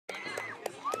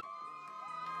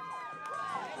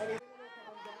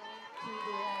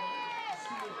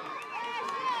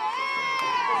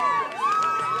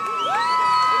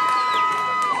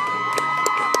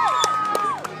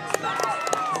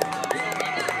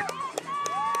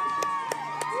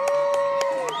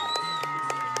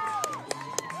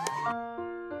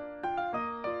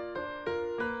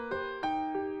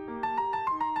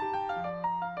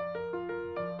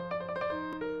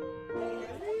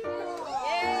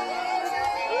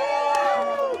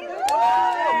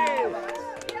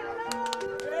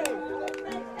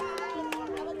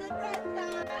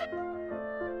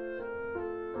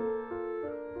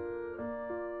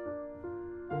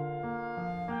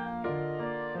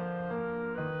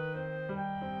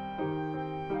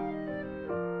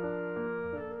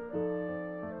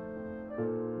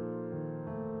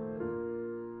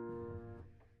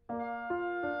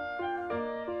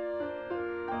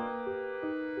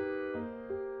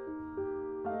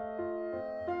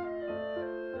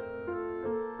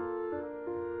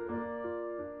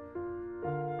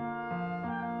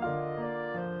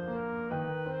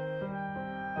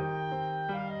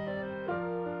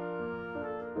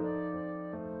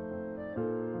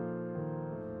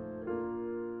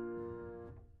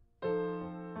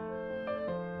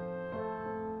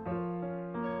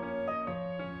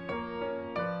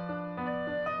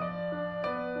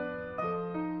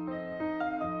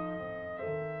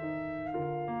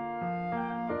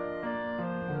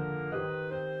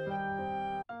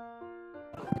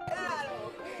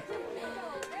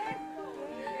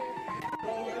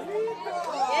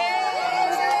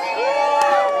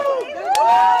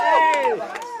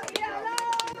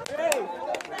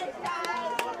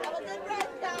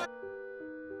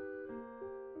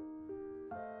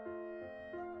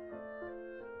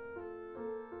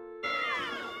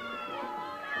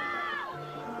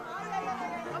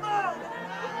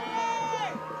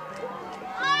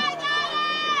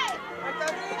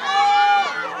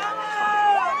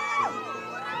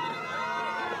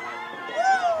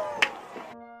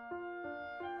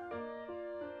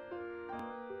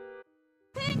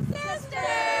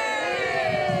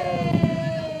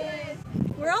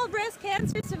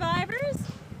cancer survivors,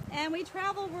 and we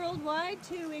travel worldwide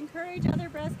to encourage other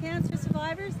breast cancer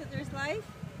survivors that there's life,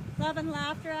 love and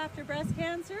laughter after breast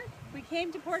cancer. We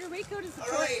came to Puerto Rico to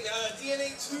support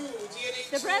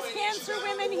the breast cancer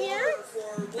women here,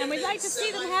 and we'd like to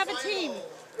see them have a team.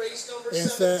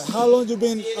 And how long you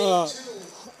been?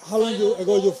 How long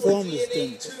ago you formed this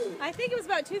team? I think it was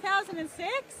about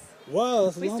 2006. Wow,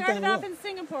 that's a We long started time off ago. in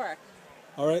Singapore.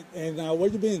 All right, and where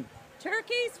you been?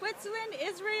 Turkey, Switzerland,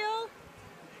 Israel,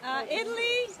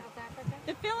 Italy,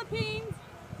 the Philippines.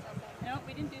 No,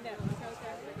 we didn't do that. South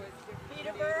Africa.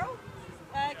 Peterborough,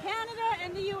 Canada,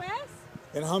 and the U.S.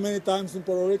 And how many times in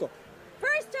Puerto Rico?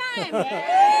 First time!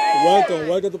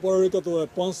 Welcome to Puerto Rico, to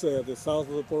Ponce, the south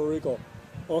of Puerto Rico.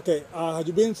 Okay, have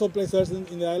you been someplace else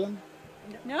in the island?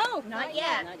 No, not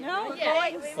yet. No, we're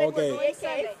going.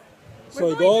 Okay. So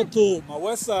you go to my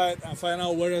website and find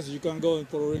out where else you can go in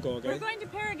Puerto Rico, okay? We're going to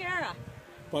Paragara.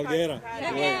 Paragara,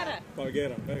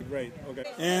 very great, okay.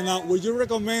 And would you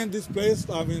recommend this place,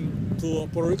 I mean, to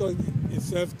Puerto Rico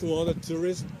itself, to other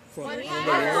tourists from the world?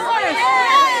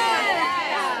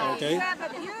 Okay.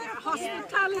 Their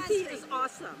hospitality is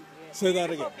awesome. Say that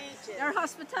again. Their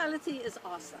hospitality is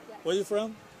awesome. Where are you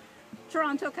from?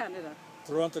 Toronto, Canada.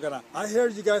 Toronto, Canada. I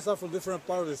heard you guys are from different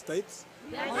parts of the states.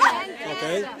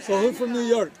 Okay, so who's from New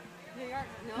York?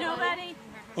 Nobody.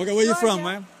 Okay, where you from,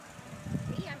 man?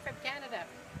 Me, I'm from Canada,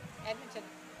 Edmonton.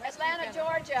 Atlanta,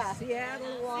 Georgia.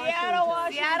 Seattle,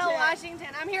 Seattle,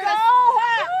 Washington. I'm here to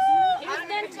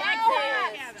Houston,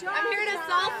 Texas. I'm here to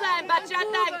salsa and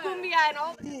bachata and cumbia and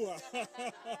all.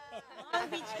 Long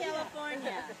Beach,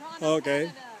 California.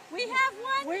 Okay. We have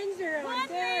one Windsor, lady,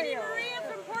 Ontario. Maria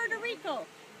from Puerto Rico.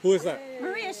 Who is that?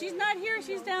 Maria, she's not here,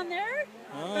 she's down there.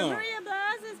 But Ah, Maria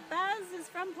Baz is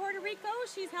from Puerto Rico.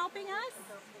 She's helping us.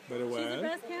 very She's a well.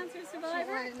 breast cancer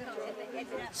survivor.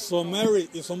 So Mary,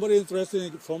 if somebody interested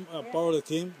in from a part of the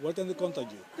team, where can they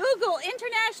contact you? Google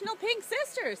International Pink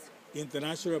Sisters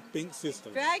International Pink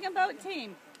Sisters. Dragon Boat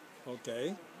Team.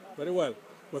 Okay, very well.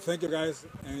 Well, thank you guys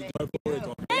and enjoy Puerto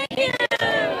Rico. Thank you!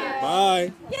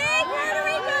 Bye. Yay, Puerto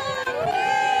Rico!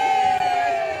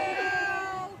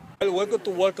 Well,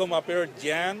 welcome up here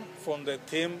Jan from the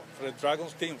team, for the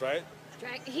Dragons team, right?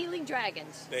 Healing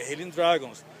Dragons. The Healing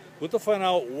Dragons. We want to find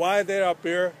out why they're up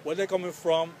here, where they're coming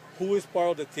from, who is part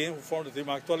of the team, who formed the team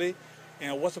actually,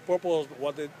 and what's the purpose of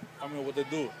what they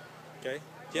do. Okay,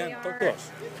 Jan, talk to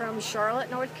us. From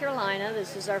Charlotte, North Carolina.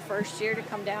 This is our first year to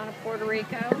come down to Puerto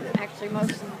Rico. Actually,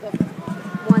 most of the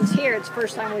ones here, it's the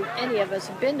first time any of us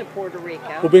have been to Puerto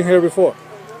Rico. Who's been here before?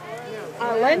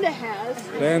 Linda has.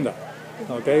 Linda.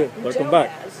 Okay, welcome Joe back.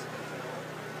 has.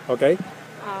 Okay.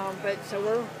 But so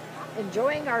we're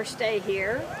enjoying our stay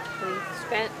here.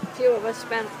 A few of us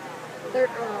spent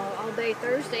all day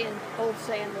Thursday in Old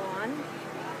San Juan.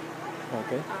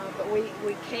 Okay. But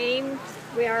we came,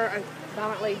 we are a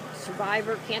predominantly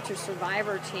cancer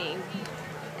survivor team.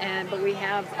 But we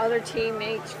have other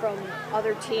teammates from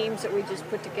other teams that we just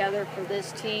put together for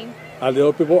this team. Are the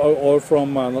other people all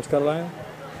from North Carolina?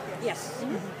 Yes.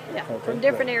 Yeah, Okay, from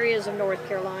different areas of North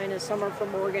Carolina. Some are from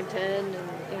Morganton,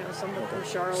 and some are from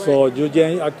Charlotte. So you,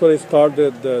 Jan, actually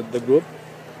started the group?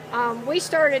 We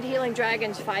started Healing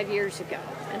Dragons 5 years ago,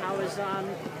 and I was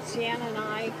Sienna and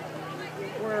I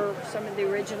were some of the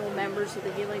original members of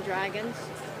the Healing Dragons.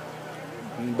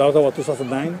 That was about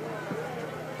 2009?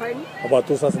 Pardon? About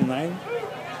 2009?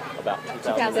 About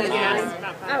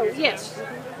 2009. Oh, yes.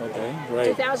 Okay, great.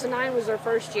 2009 was our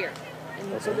first year.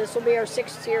 And so this will be our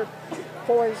 6th year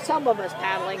for some of us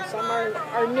paddling. Some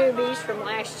are newbies from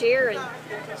last year, and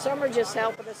some are just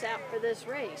helping us out for this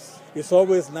race. It's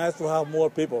always nice to have more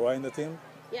people, right, in the team?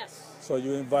 Yes. So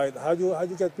you invite, how do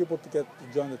you get people to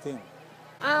join the team?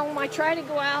 I try to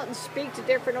go out and speak to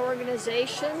different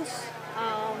organizations,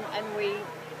 and we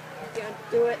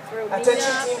do it through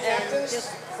meetup and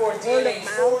just word of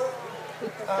mouth.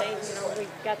 People think,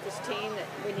 we've got this team that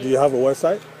we need. Do you have a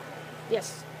website?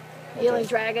 Yes. Okay.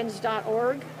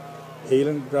 HealingDragons.org.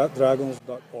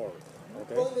 HealingDragons.org.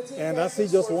 Okay. And I see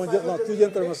just three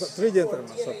gentlemen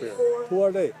up here. Who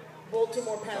are they? Well,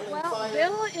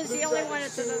 Bill is the only one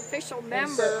that's an official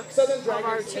member of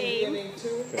our team.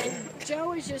 And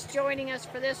Joe is just joining us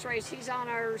for this race. He's on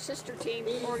our sister team,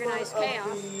 Organized Chaos.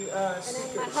 And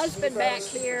then my husband back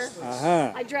here,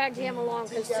 I dragged him along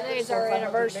because today is our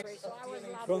anniversary. So I was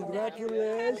not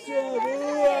Congratulations!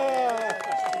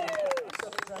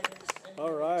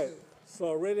 All right.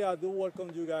 So really, I do welcome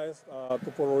you guys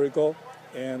to Puerto Rico.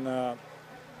 And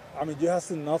you have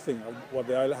seen nothing of what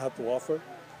the island had to offer.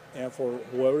 And for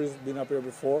whoever's been up here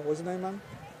before, what's your name, man?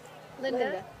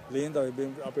 Linda. Linda, you've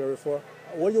been up here before.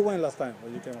 Where you went last time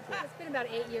when you came up here? It's been about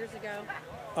 8 years ago.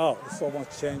 Oh, so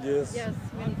much changes. Yes,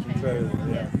 many changes. Incredible,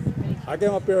 yeah. Yes, many changes. I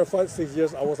came up here 5-6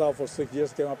 years. I was out for 6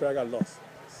 years. Came up here, I got lost.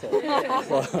 So,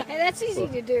 Hey, that's easy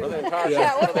to do. For the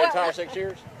entire 6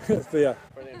 years? so yeah,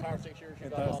 For the entire 6 years? You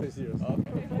got entire lost? 6 years.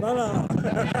 Okay. No.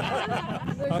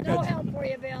 There's no help for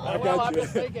you, Bill. I Well, got I'm you.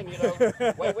 just thinking,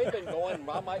 well, we've been going,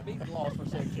 I might be lost for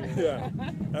 6 years. Yeah,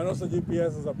 and also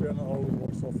GPS is up here not always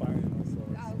work so fine. So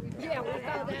Yeah, we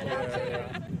found that out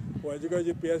too. when you go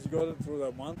GPS, you go through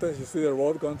the mountains. You see the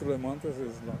road going through the mountains.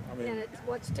 It's not, And it's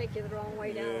what's take you the wrong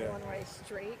way down Yeah. a one-way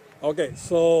street. Okay,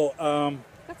 so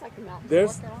That's like a mountain.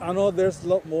 I know there's a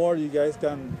lot more you guys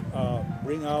can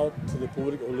bring out to the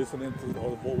public or listening to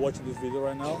or watching this video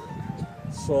right now.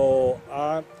 So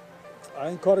I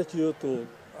encourage you to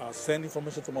send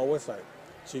information to my website.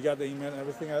 Check out the email and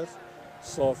everything else.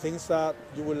 So things that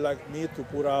you would like me to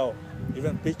put out,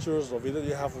 even pictures or videos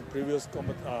you have from previous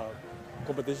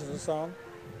competitions and so on,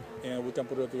 and we can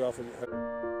put it together for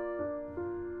you.